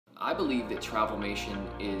I believe that Travelmation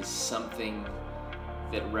is something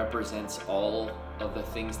that represents all of the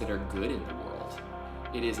things that are good in the world.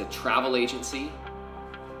 It is a travel agency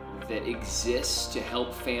that exists to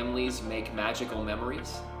help families make magical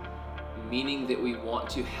memories, meaning that we want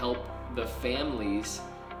to help the families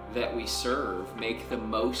that we serve make the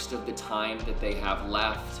most of the time that they have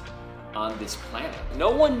left on this planet.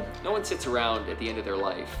 No one sits around at the end of their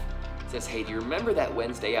life and says, hey, do you remember that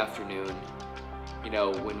Wednesday afternoon,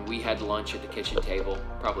 when we had lunch at the kitchen table?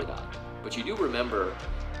 Probably not. But you do remember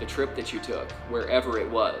the trip that you took, wherever it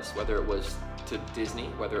was, whether it was to Disney,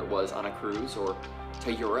 whether it was on a cruise, or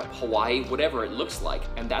to Europe, Hawaii, whatever it looks like.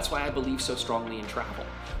 And that's why I believe so strongly in travel,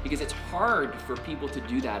 because it's hard for people to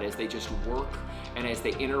do that as they just work and as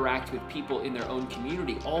they interact with people in their own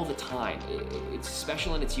community all the time. It's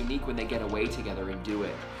special and it's unique when they get away together and do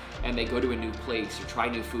it, and they go to a new place or try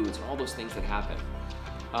new foods and all those things that happen.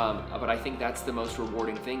 But I think that's the most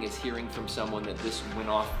rewarding thing, is hearing from someone that this went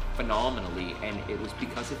off phenomenally and it was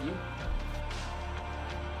because of you.